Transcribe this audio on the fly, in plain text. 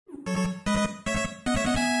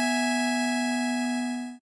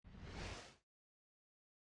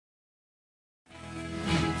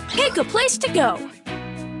Pick a place to go.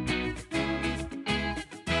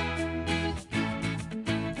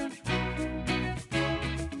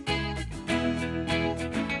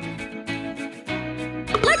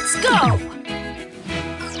 Let's go!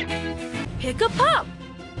 Pick a pup.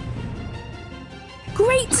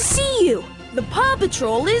 Great to see you! The Paw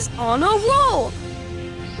Patrol is on a roll!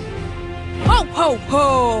 Ho, ho,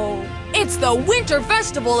 ho! It's the Winter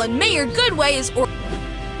Festival and Mayor Goodway is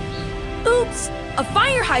Oops! A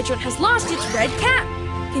fire hydrant has lost its red cap.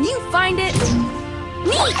 Can you find it?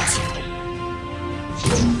 Neat!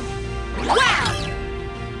 Wow!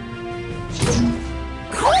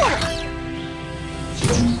 Cool!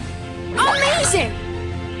 Amazing!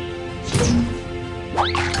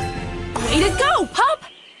 Way to go, pup!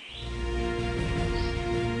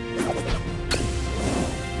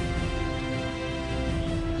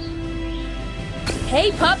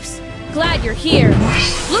 Hey, pups! Glad you're here.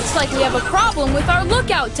 Looks like we have a problem with our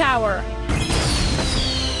lookout tower.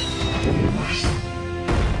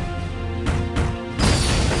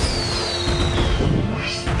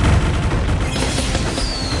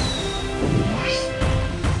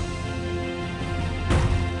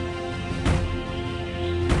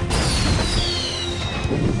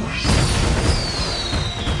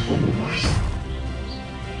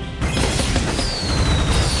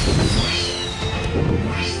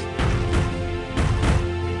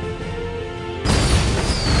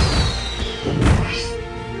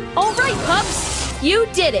 You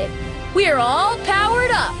did it! We're all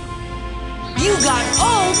powered up! You got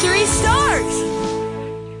all 3 stars!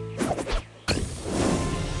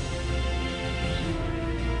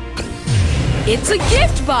 It's a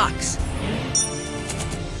gift box!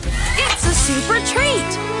 It's a super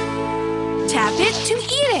treat! Tap it to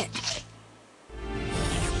eat it!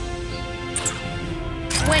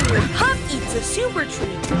 When your pup eats a super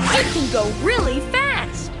treat, it can go really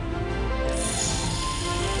fast!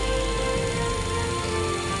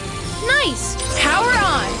 Nice! Power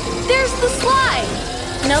on! There's the slide!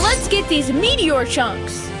 Now let's get these meteor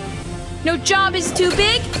chunks! No job is too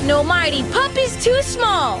big, no Mighty Pup is too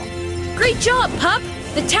small! Great job, Pup!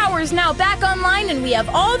 The tower is now back online and we have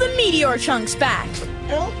all the meteor chunks back!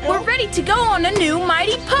 We're ready to go on a new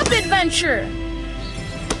Mighty Pup adventure!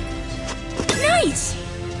 Nice!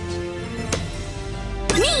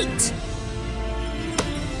 Neat!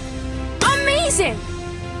 Amazing!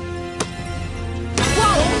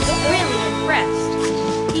 Whoa, really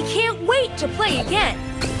impressed. He can't wait to play again.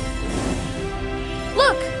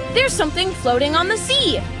 Look, there's something floating on the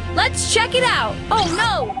sea. Let's check it out. Oh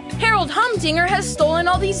no, Harold Humdinger has stolen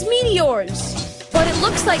all these meteors. But it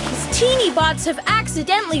looks like his teeny bots have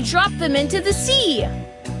accidentally dropped them into the sea.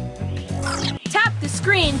 Tap the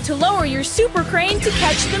screen to lower your super crane to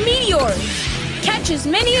catch the meteors. Catch as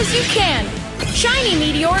many as you can. Shiny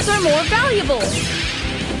meteors are more valuable.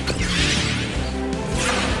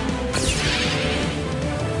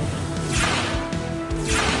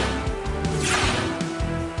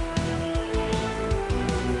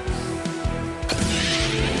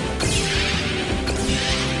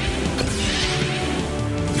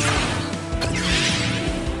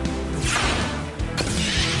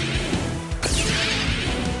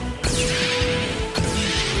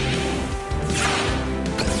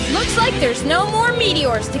 Looks like there's no more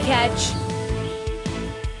meteors to catch.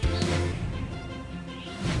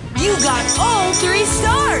 You got all 3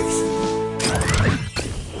 stars!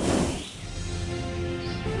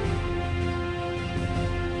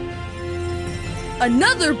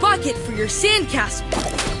 Another bucket for your sandcastle.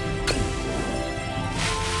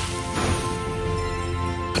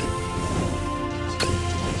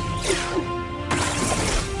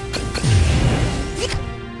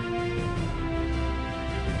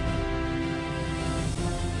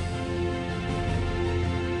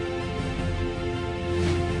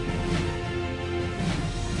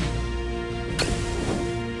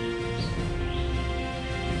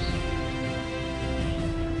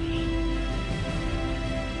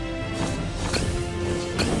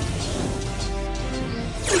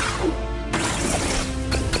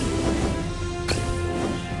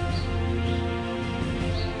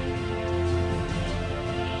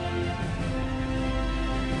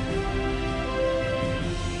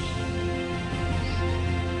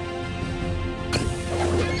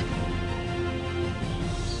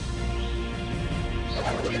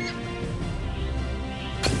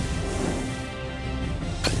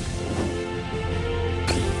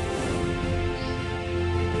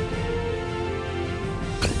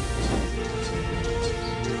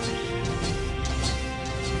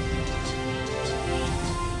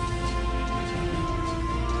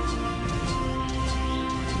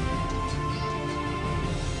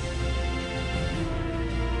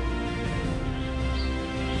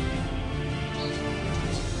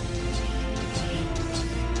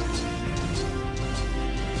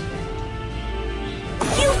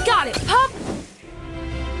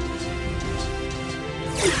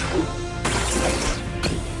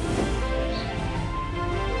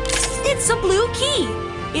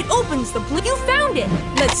 It opens the blue. You found it!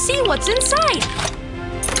 Let's see what's inside!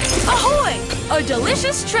 Ahoy! A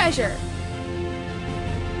delicious treasure!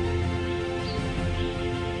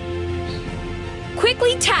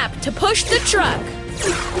 Quickly tap to push the truck.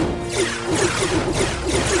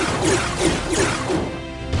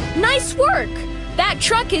 Nice work! That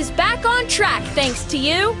truck is back on track thanks to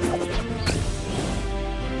you.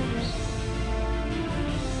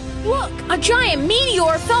 Look, a giant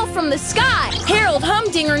meteor fell from the sky. Harold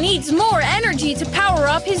Humdinger needs more energy to power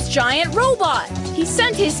up his giant robot. He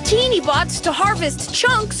sent his teeny bots to harvest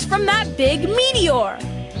chunks from that big meteor.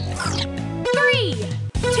 3,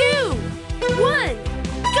 2, 1,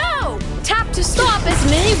 go! Tap to stop as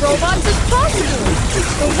many robots as possible.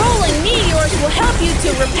 The rolling meteors will help you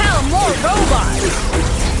to repel more robots.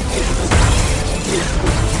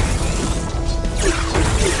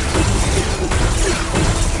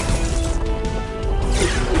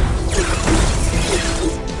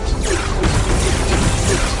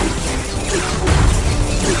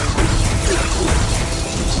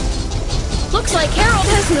 Looks like Harold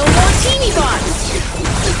has no more teeny bots.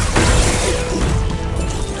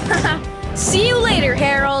 See you later,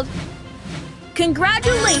 Harold.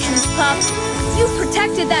 Congratulations, Pup. You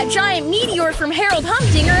protected that giant meteor from Harold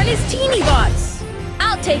Humdinger and his teeny bots.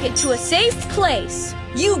 I'll take it to a safe place.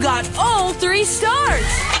 You got all 3 stars!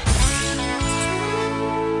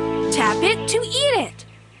 Tap it to eat it.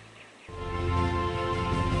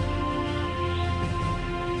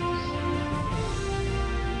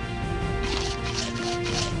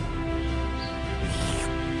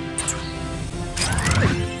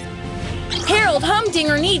 Harold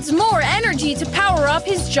Humdinger needs more energy to power up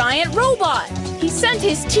his giant robot. He sent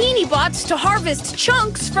his teeny bots to harvest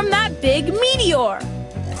chunks from that big meteor.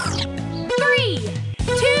 3,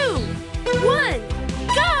 2, 1,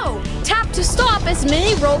 go! Tap to stop as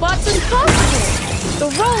many robots as possible. The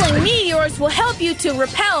rolling meteors will help you to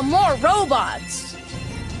repel more robots.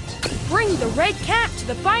 Bring the red cap to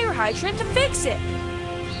the fire hydrant to fix it.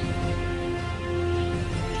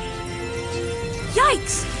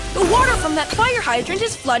 Yikes! The water from that fire hydrant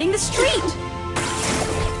is flooding the street.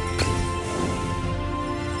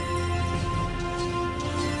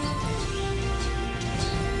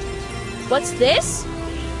 What's this?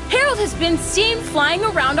 Harold has been seen flying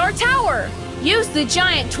around our tower. Use the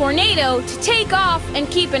giant tornado to take off and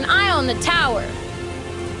keep an eye on the tower.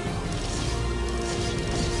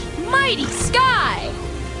 Mighty Skye!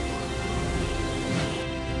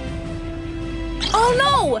 Oh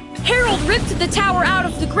no! Harold ripped the tower out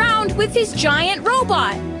of the ground with his giant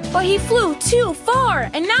robot. But he flew too far,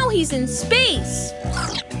 and now he's in space.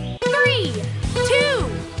 3, 2,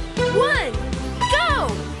 1,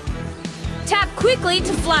 go! Tap quickly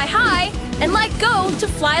to fly high, and let go to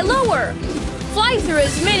fly lower. Fly through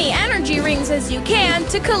as many energy rings as you can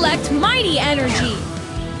to collect mighty energy.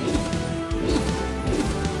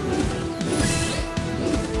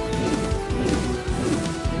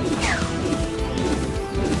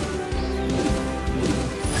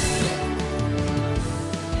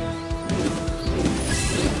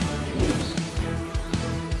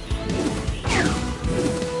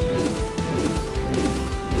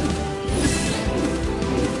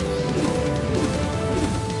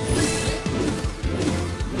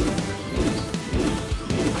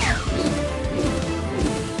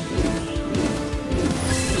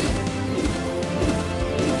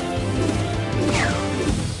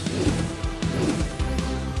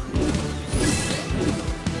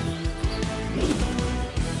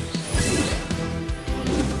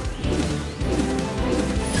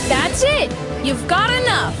 That's it! You've got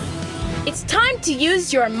enough! It's time to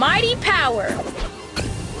use your mighty power!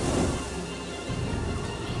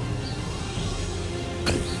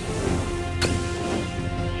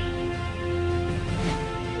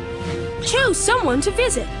 Choose someone to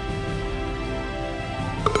visit.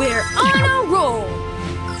 We're on a roll!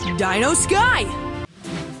 Dino Skye!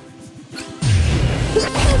 You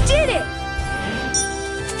did it!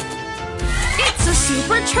 It's a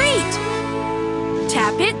super treat!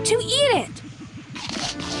 Tap it to eat it.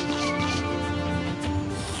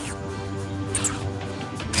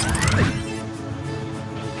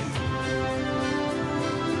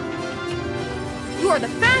 You're the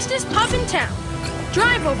fastest pup in town.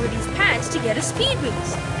 Drive over these pads to get a speed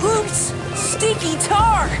boost. Oops! Stinky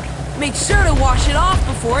tar! Make sure to wash it off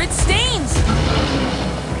before it stains.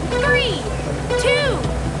 3, 2,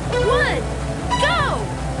 1, go!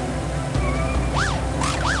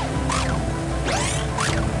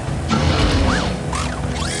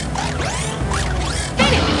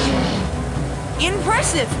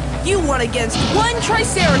 Impressive! You won against 1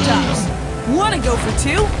 Triceratops. Wanna go for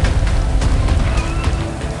 2?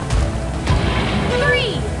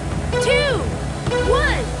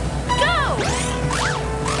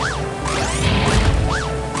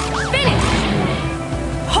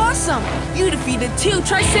 2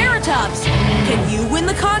 Triceratops. Can you win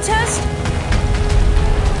the contest?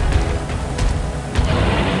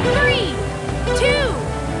 3, 2,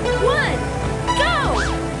 1, go!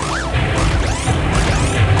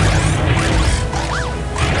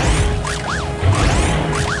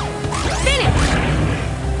 Finish!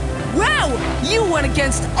 Wow! You won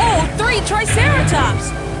against all 3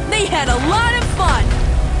 Triceratops! They had a lot of fun!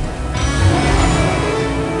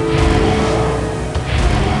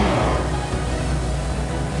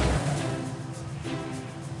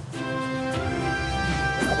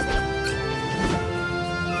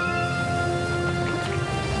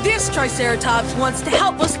 This Triceratops wants to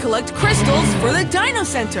help us collect crystals for the Dino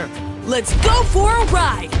Center. Let's go for a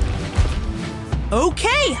ride!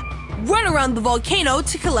 Okay! Run around the volcano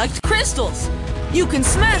to collect crystals. You can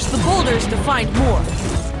smash the boulders to find more.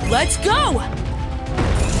 Let's go!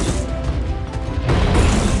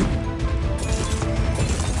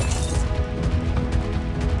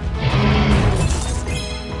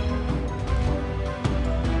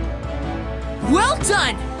 Well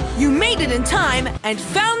done! You made it in time and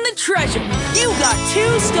found the treasure. You got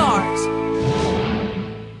 2 stars.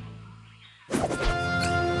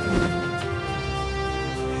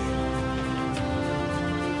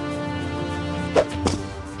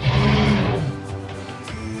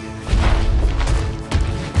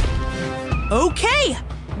 Okay!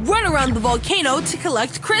 Run around the volcano to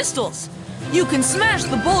collect crystals. You can smash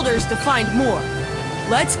the boulders to find more.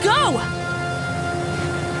 Let's go!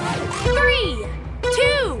 3,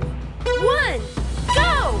 2, 1,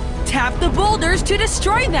 go! Tap the boulders to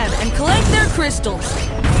destroy them and collect their crystals.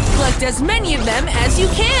 Collect as many of them as you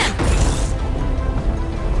can.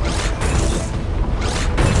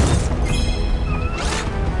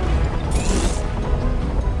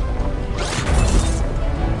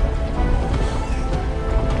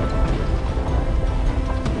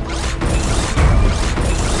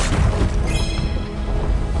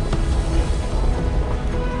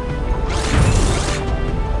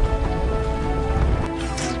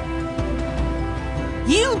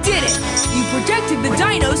 You did it! You protected the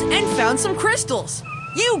dinos and found some crystals.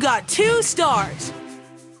 You got 2 stars.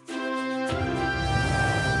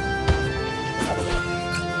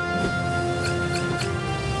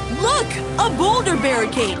 Look! A boulder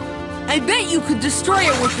barricade! I bet you could destroy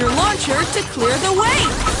it with your launcher to clear the way!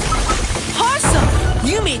 Awesome!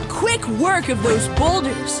 You made quick work of those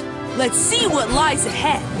boulders. Let's see what lies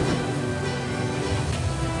ahead.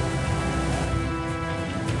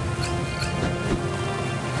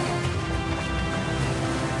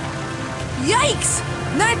 Yikes!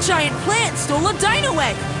 That giant plant stole a dino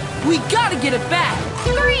egg! We gotta get it back!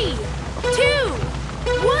 3, 2,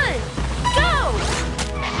 1, go!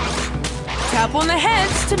 Tap on the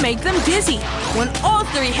heads to make them dizzy. When all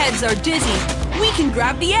 3 heads are dizzy, we can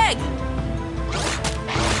grab the egg.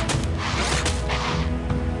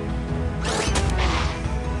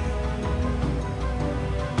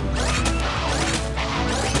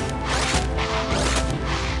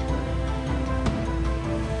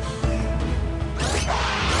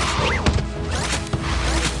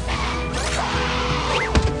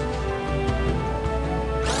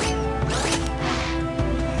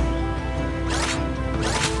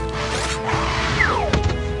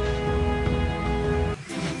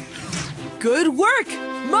 Good work!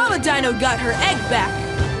 Mama Dino got her egg back.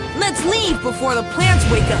 Let's leave before the plants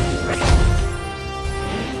wake up.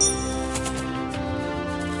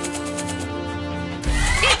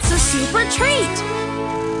 It's a super treat!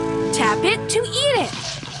 Tap it to eat it.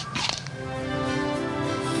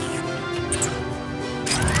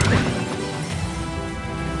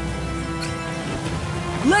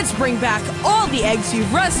 Let's bring back all the eggs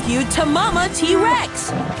you've rescued to Mama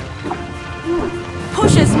T-Rex.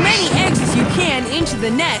 Push as many eggs as you can into the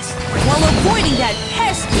nest while avoiding that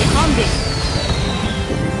pesky Humdinger.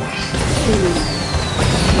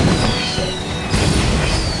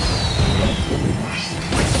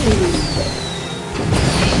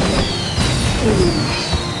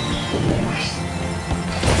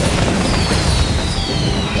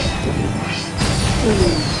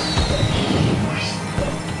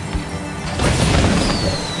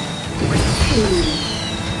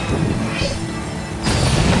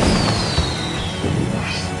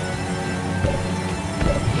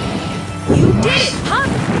 You did it, Pup!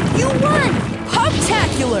 You won!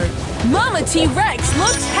 Puptacular! Mama T-Rex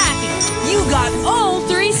looks happy! You got all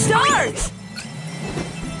 3 stars!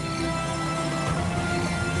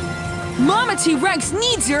 Mama T-Rex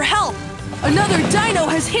needs your help! Another dino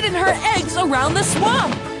has hidden her eggs around the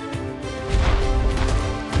swamp!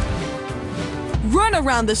 Run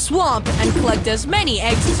around the swamp and collect as many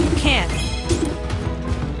eggs as you can.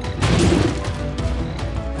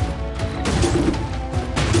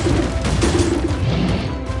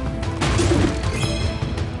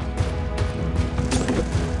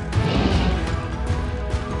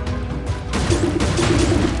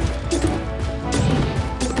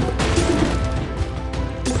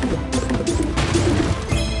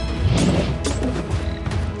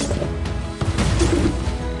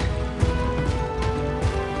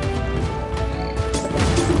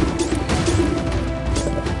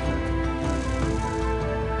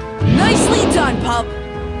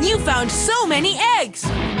 found so many eggs!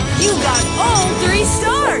 You got all 3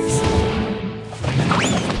 stars!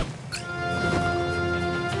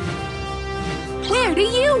 Where do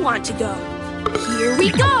you want to go? Here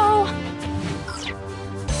we go!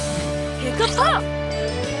 Pick a pup!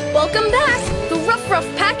 Welcome back! The Ruff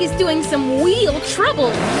Pack is doing some real trouble!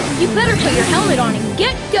 You better put your helmet on and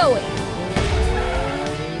get going!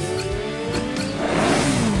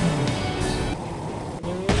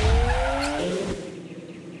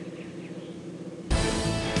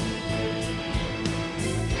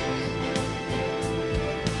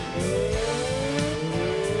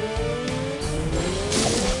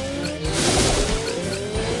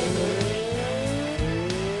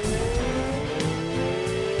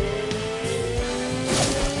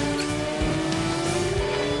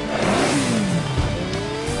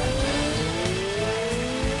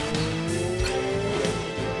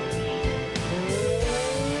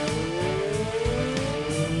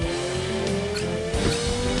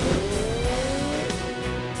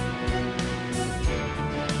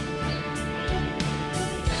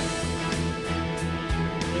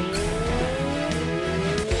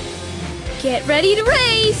 Get ready to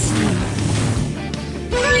race!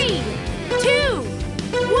 3, 2,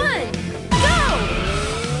 1, go!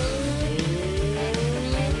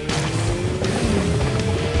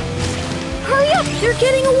 Hurry up! They're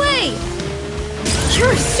getting away!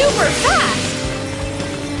 You're super fast!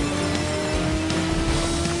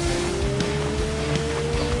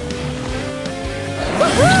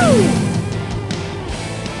 Woohoo!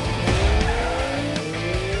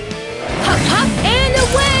 Hop, hop, and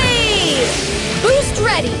away! Boost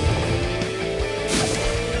ready!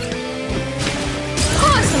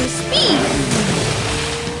 Awesome speed!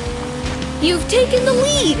 You've taken the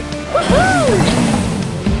lead! Woohoo!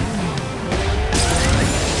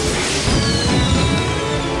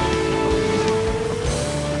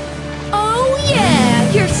 Oh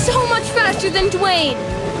yeah! You're so much faster than Dwayne!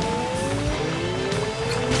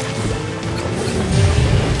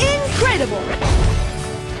 Incredible!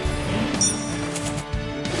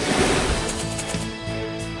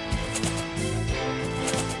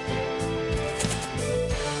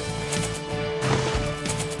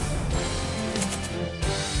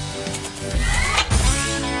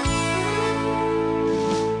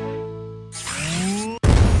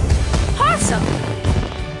 Awesome!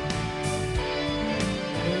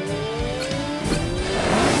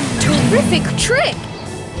 Terrific trick!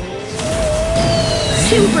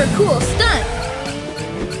 Super cool stunt!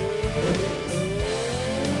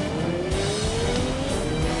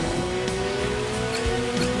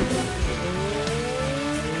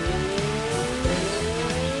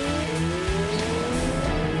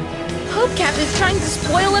 Hubcap is trying to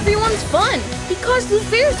spoil everyone's fun. He caused the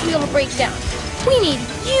Ferris wheel to break down. We need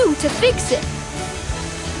you to fix it.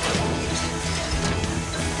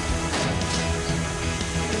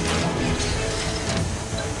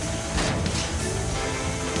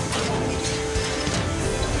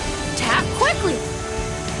 Tap quickly!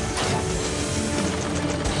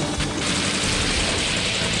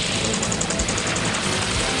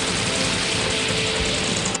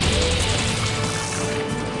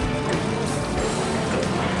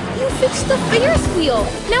 You fixed the Ferris wheel.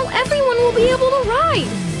 Now everyone will be able to ride.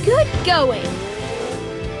 Good going.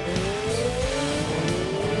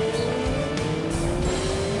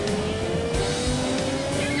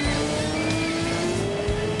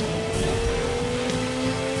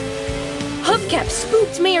 Hubcap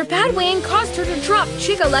spooked Mayor Padway and caused her to drop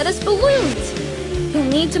Chicoletta's balloons. You'll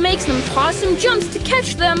need to make some possum jumps to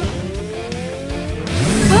catch them.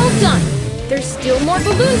 Well done. There's still more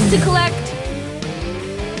balloons to collect.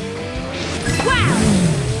 Wow!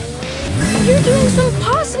 You're doing some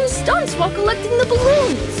possum stunts while collecting the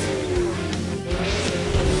balloons.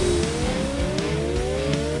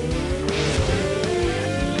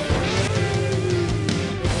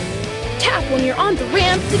 Tap when you're on the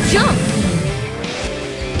ramp to jump.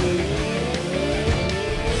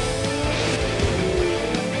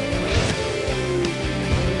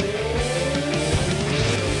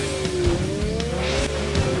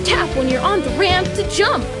 Tap when you're on the ramp to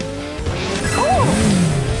jump.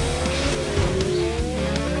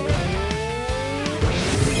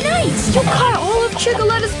 Nice! You caught all of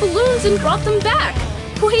Chicoletta's balloons and brought them back.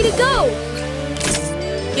 Way to go!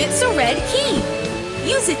 It's a red key.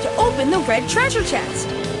 Use it to open the red treasure chest.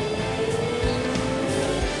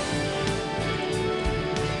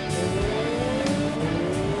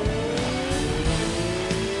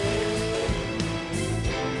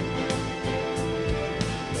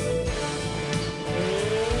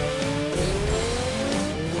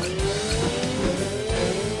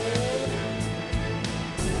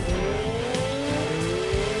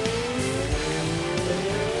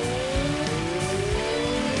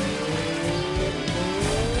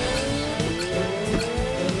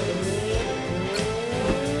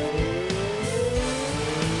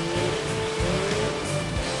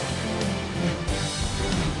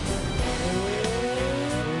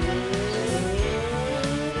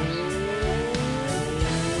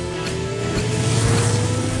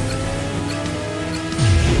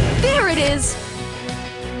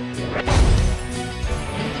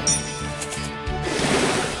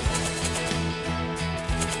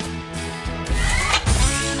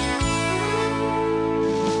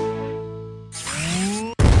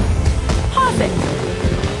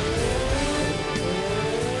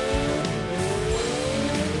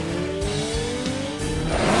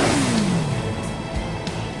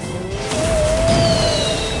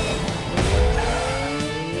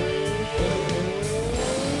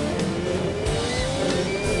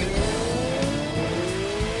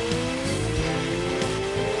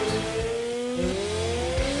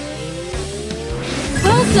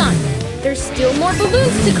 done. There's still more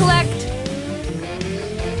balloons to collect.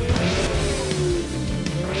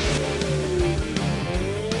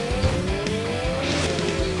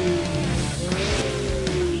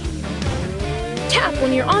 Tap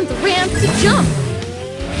when you're on the ramp to jump.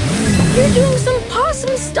 You're doing some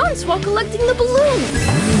possum stunts while collecting the balloons.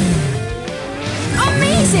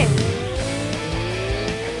 Amazing!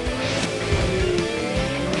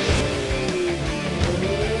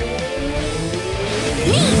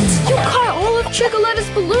 Neat! You caught all of Chickoletta's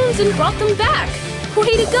balloons and brought them back.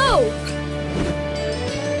 Way to go!